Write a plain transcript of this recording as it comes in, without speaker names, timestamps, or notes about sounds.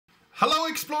Hello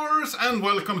explorers and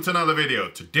welcome to another video.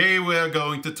 Today we are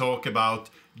going to talk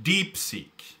about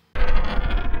DeepSeek.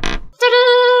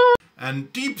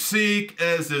 And DeepSeek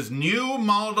is this new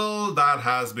model that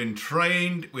has been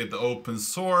trained with open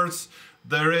source.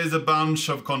 There is a bunch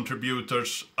of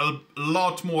contributors, a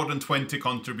lot more than 20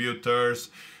 contributors.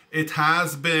 It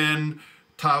has been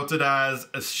touted as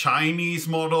a Chinese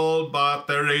model, but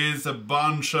there is a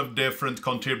bunch of different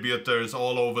contributors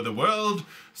all over the world.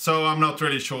 So I'm not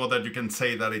really sure that you can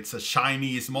say that it's a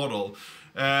Chinese model.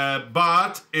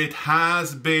 But it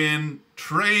has been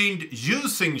trained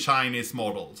using Chinese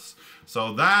models.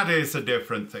 So that is a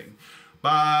different thing.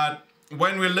 But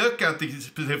when we look at the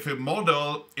specific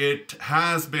model, it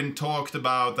has been talked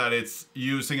about that it's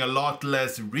using a lot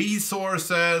less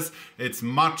resources. It's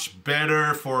much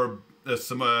better for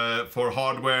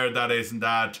hardware that isn't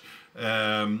that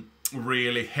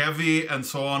really heavy and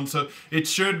so on. So it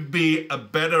should be a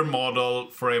better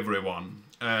model for everyone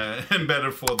and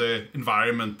better for the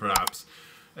environment perhaps.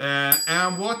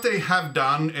 And what they have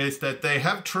done is that they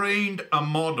have trained a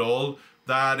model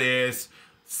that is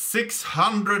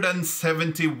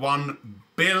 671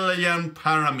 billion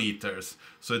parameters.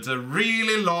 So it's a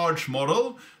really large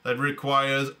model that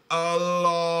requires a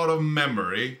lot of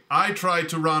memory. I tried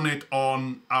to run it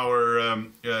on our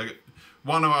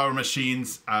one of our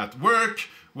machines at work,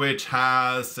 which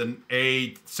has an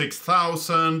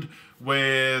A6000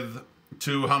 with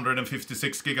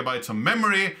 256 gigabytes of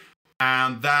memory,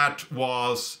 and that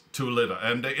was too little.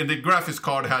 And the graphics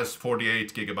card has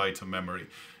 48 gigabytes of memory,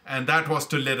 and that was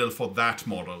too little for that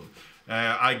model.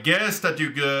 I guess that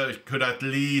you could at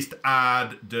least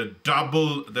add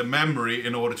double the memory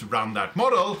in order to run that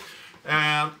model,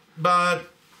 but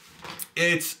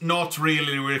it's not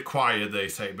really required, they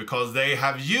say, because they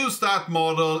have used that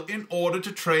model in order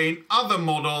to train other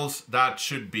models that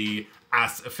should be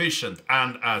as efficient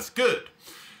and as good.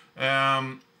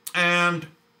 And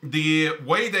the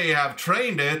way they have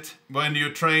trained it, when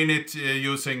you train it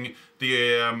using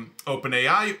the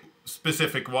OpenAI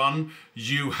specific one,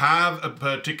 you have a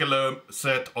particular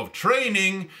set of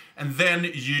training, and then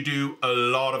you do a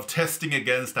lot of testing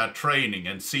against that training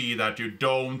and see that you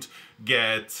don't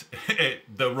get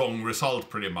the wrong result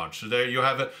pretty much. So there you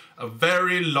have a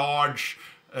very large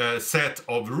set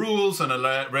of rules and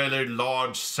a really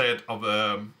large set of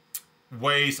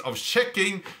ways of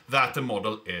checking that the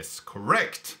model is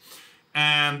correct.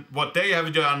 And what they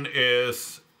have done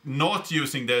is not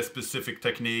using the specific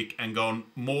technique and gone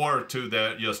more to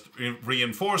the just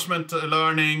reinforcement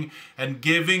learning and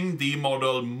giving the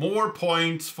model more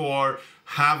points for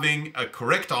having a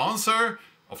correct answer,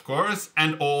 of course,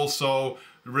 and also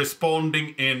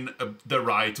responding in the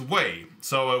right way.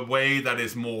 So a way that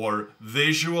is more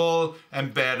visual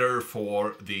and better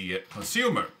for the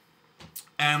consumer.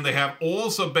 And they have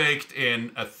also baked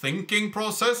in a thinking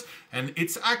process, and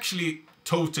it's actually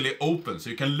totally open,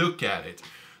 so you can look at it.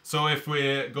 So if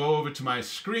we go over to my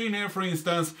screen here, for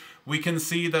instance, we can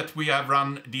see that we have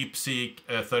run DeepSeek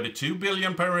 32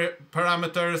 billion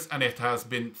parameters, and it has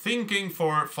been thinking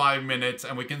for 5 minutes,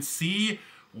 and we can see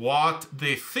what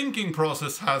the thinking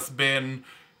process has been,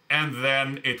 and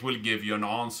then it will give you an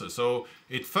answer. So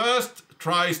it first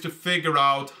tries to figure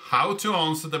out how to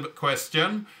answer the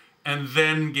question, and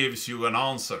then gives you an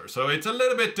answer. So it's a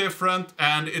little bit different,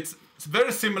 and it's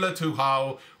very similar to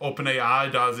how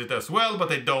OpenAI does it as well, but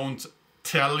they don't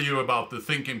tell you about the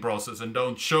thinking process and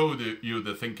don't show you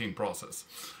the thinking process.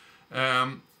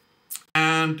 And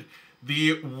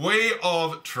the way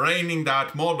of training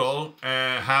that model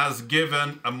has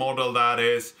given a model that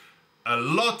is a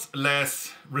lot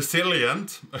less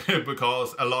resilient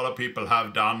because a lot of people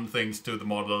have done things to the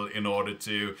model in order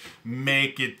to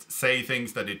make it say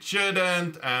things that it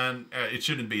shouldn't, and it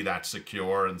shouldn't be that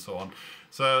secure and so on.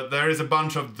 So there is a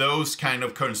bunch of those kind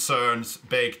of concerns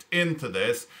baked into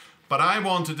this. But I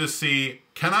wanted to see,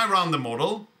 can I run the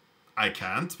model? I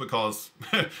can't, because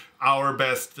our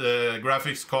best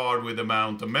graphics card with the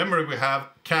amount of memory we have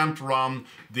can't run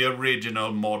the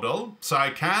original model. So I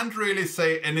can't really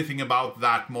say anything about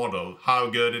that model, how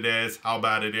good it is, how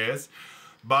bad it is.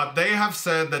 But they have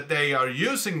said that they are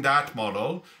using that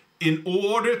model in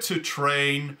order to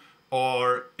train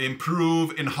or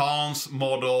improve, enhance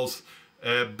models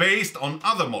based on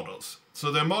other models.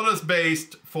 So the models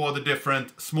based for the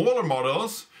different smaller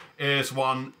models is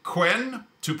one Qwen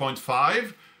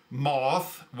 2.5,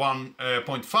 Moth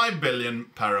 1.5 billion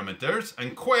parameters,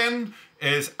 and Qwen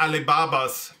is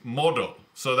Alibaba's model.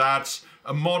 So that's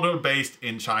a model based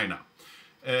in China.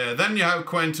 Then you have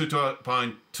Qwen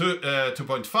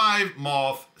 2.5,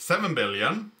 Moth 7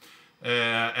 billion,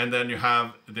 and then you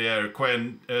have their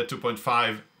Qwen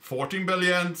 2.5 14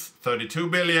 billions, 32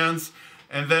 billions,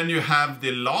 and then you have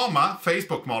the Llama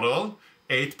Facebook model,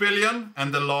 8 billion,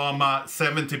 and the Llama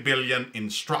 70 billion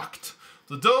Instruct.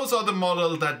 So those are the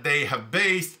models that they have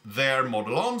based their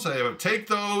model on. So they will take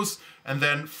those and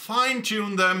then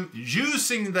fine-tune them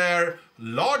using their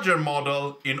larger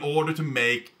model in order to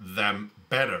make them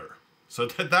better. So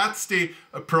that's the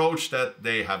approach that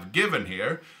they have given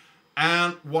here.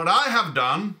 And what I have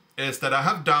done is that I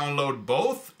have downloaded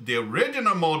both the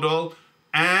original model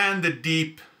and the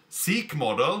DeepSeek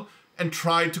model and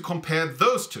tried to compare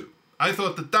those two. I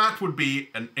thought that that would be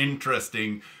an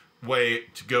interesting way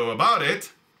to go about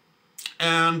it.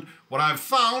 And what I've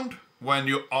found when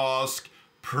you ask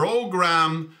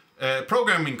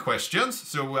programming questions,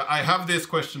 so I have this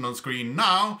question on screen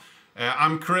now.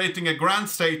 I'm creating a grant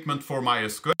statement for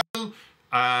MySQL.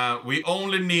 We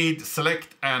only need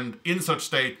select and insert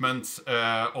statements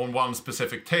on one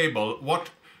specific table. What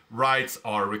rights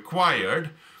are required?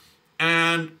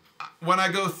 And when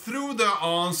I go through the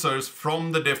answers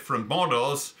from the different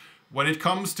models, when it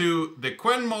comes to the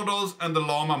Qwen models and the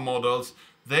Llama models,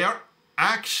 they are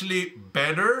actually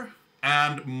better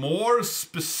and more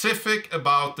specific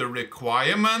about the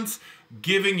requirements,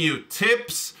 giving you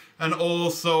tips and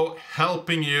also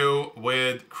helping you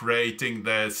with creating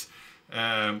this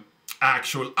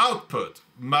actual output.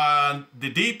 But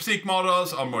the DeepSeek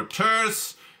models are more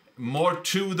terse, more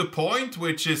to the point,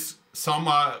 which is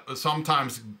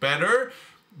sometimes better,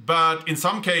 but in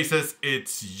some cases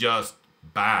it's just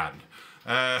bad.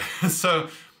 So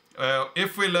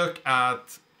if we look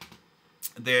at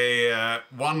the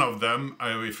one of them,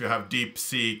 if you have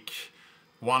DeepSeek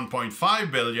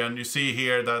 1.5 billion, you see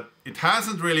here that it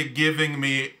hasn't really given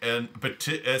me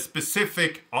a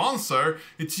specific answer.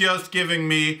 It's just giving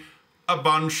me a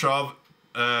bunch of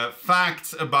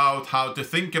facts about how to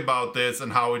think about this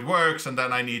and how it works, and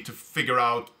then I need to figure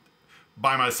out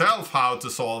by myself how to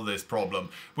solve this problem,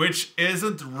 which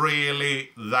isn't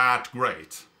really that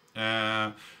great.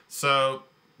 So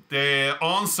the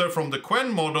answer from the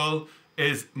Qwen model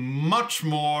is much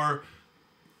more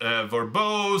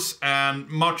verbose and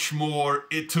much more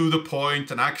to the point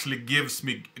and actually gives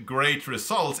me great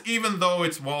results, even though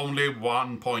it's only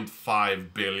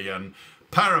 1.5 billion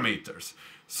parameters.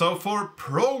 So for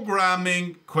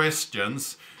programming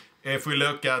questions, if we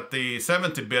look at the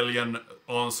 70 billion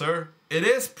answer, it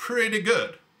is pretty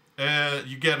good.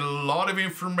 You get a lot of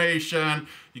information,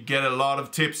 you get a lot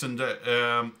of tips and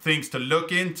things to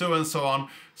look into and so on.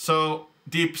 So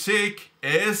DeepSeek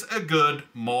is a good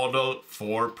model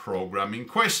for programming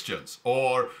questions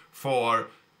or for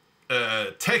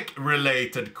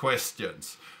tech-related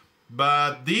questions.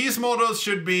 But these models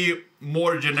should be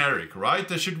more generic, right?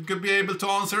 They should be able to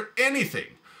answer anything.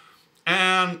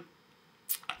 And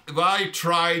I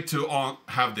tried to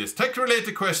have this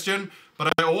tech-related question,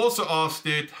 but I also asked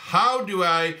it, how do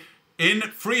I, in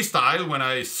freestyle, when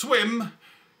I swim,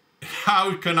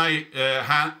 how can I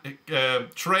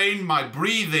train my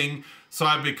breathing so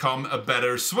I become a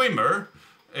better swimmer?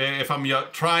 If I'm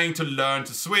trying to learn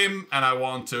to swim and I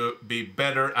want to be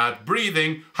better at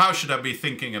breathing, how should I be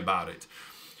thinking about it?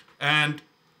 And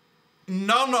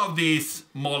none of these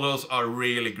models are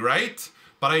really great,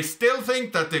 but I still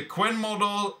think that the Qwen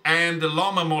model and the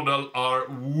Llama model are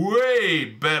way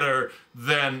better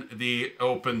than the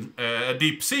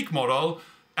DeepSeek model.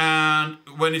 And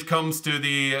when it comes to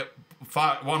the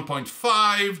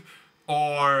 1.5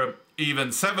 or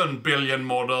even 7 billion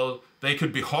model, they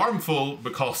could be harmful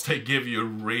because they give you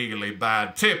really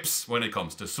bad tips when it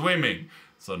comes to swimming.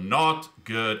 So not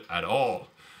good at all.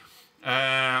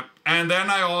 And then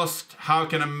I asked, how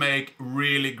can I make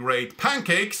really great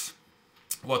pancakes?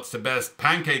 What's the best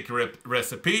pancake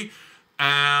recipe?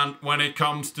 And when it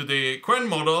comes to the Qwen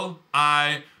model,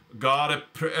 I got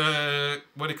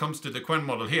when it comes to the Qwen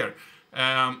model here,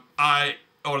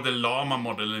 or the Llama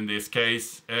model in this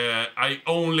case, I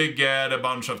only get a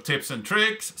bunch of tips and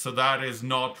tricks, so that is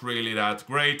not really that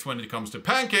great when it comes to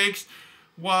pancakes.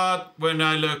 When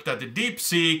I looked at the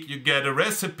DeepSeek, you get a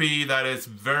recipe that is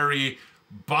very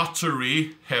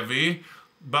buttery heavy,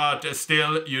 but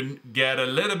still you get a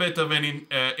little bit of an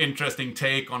interesting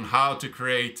take on how to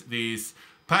create these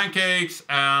pancakes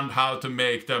and how to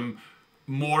make them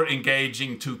more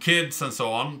engaging to kids and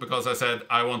so on, because I said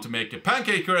I want to make a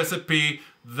pancake recipe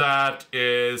that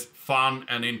is fun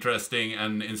and interesting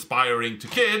and inspiring to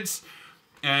kids,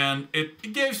 and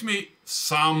it gives me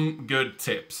some good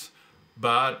tips,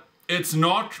 but it's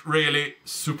not really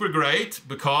super great,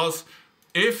 because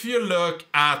if you look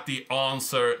at the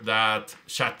answer that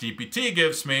ChatGPT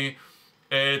gives me,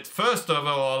 it first of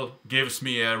all gives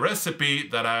me a recipe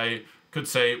that I could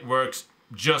say works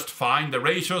just fine. The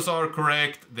ratios are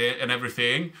correct and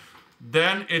everything.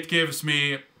 Then it gives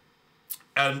me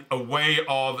a way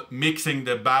of mixing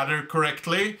the batter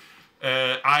correctly.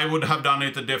 I would have done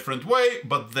it a different way,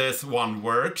 but this one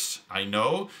works, I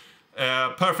know.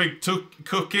 Perfect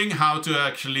cooking, how to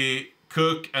actually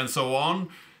cook and so on.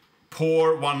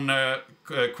 Pour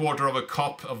 1/4 of a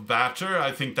cup of batter.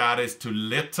 I think that is too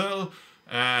little.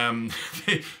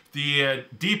 The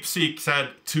DeepSeek said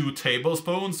 2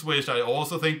 tablespoons, which I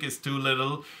also think is too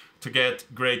little to get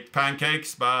great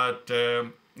pancakes, but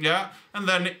yeah. And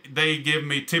then they give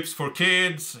me tips for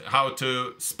kids, how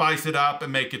to spice it up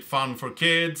and make it fun for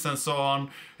kids and so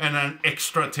on. And then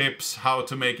extra tips, how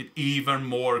to make it even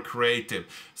more creative.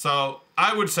 So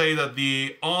I would say that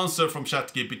the answer from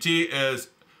ChatGPT is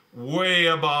way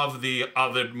above the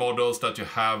other models that you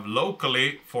have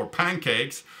locally for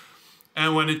pancakes.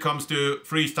 And when it comes to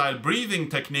freestyle breathing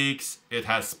techniques, it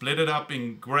has split it up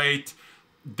in great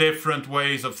different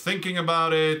ways of thinking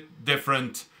about it,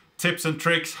 different tips and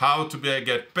tricks, how to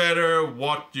get better,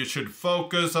 what you should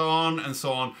focus on, and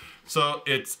so on. So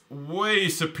it's way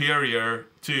superior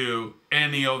to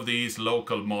any of these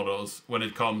local models when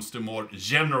it comes to more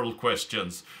general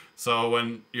questions. So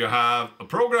when you have a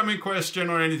programming question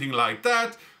or anything like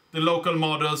that, the local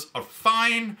models are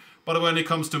fine. But when it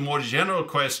comes to more general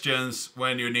questions,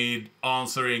 when you need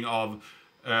answering of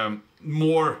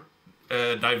more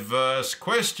diverse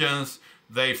questions,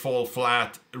 they fall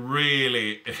flat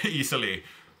really easily.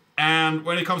 And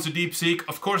when it comes to DeepSeek,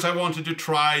 of course I wanted to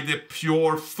try the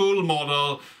pure full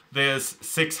model. There's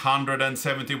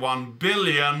 671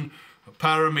 billion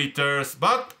parameters,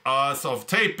 but as of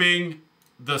taping,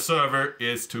 the server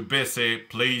is too busy.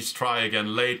 Please try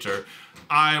again later.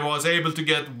 I was able to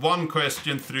get 1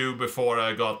 question through before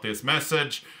I got this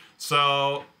message,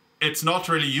 so it's not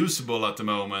really usable at the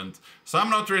moment. So I'm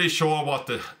not really sure what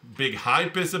the big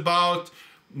hype is about.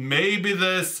 Maybe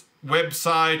this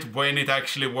website, when it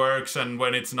actually works and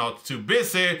when it's not too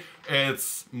busy,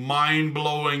 it's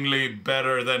mind-blowingly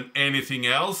better than anything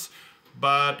else.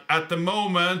 But at the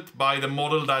moment, by the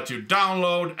model that you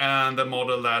download and the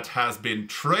model that has been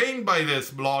trained by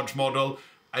this large model,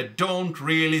 I don't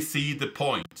really see the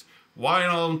point. Why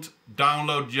not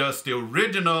download just the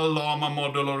original Llama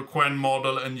model or Quen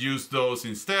model and use those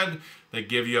instead? They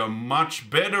give you a much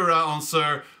better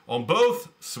answer on both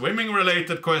swimming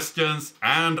related questions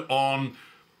and on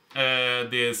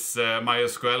this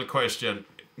MySQL question.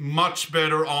 Much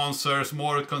better answers,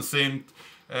 more concise.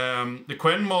 The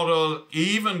Quen model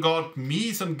even got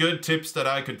me some good tips that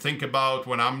I could think about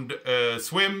when I'm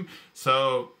swim.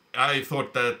 So I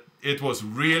thought that it was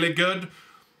really good.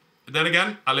 Then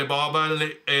again,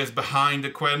 Alibaba is behind the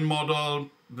Quen model.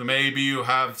 Maybe you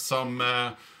have some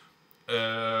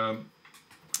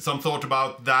thought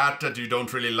about that you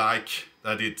don't really like,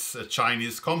 that it's a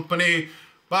Chinese company.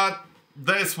 But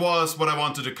this was what I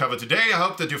wanted to cover today. I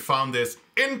hope that you found this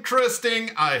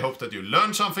interesting. I hope that you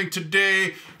learned something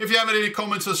today. If you have any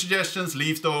comments or suggestions,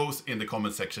 leave those in the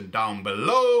comment section down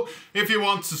below. If you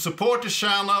want to support the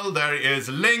channel, there is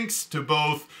links to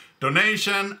both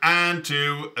donation and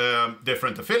to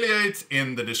different affiliates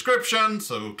in the description,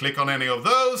 so click on any of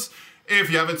those. If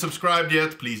you haven't subscribed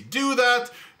yet, please do that,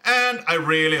 and I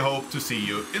really hope to see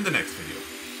you in the next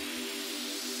video.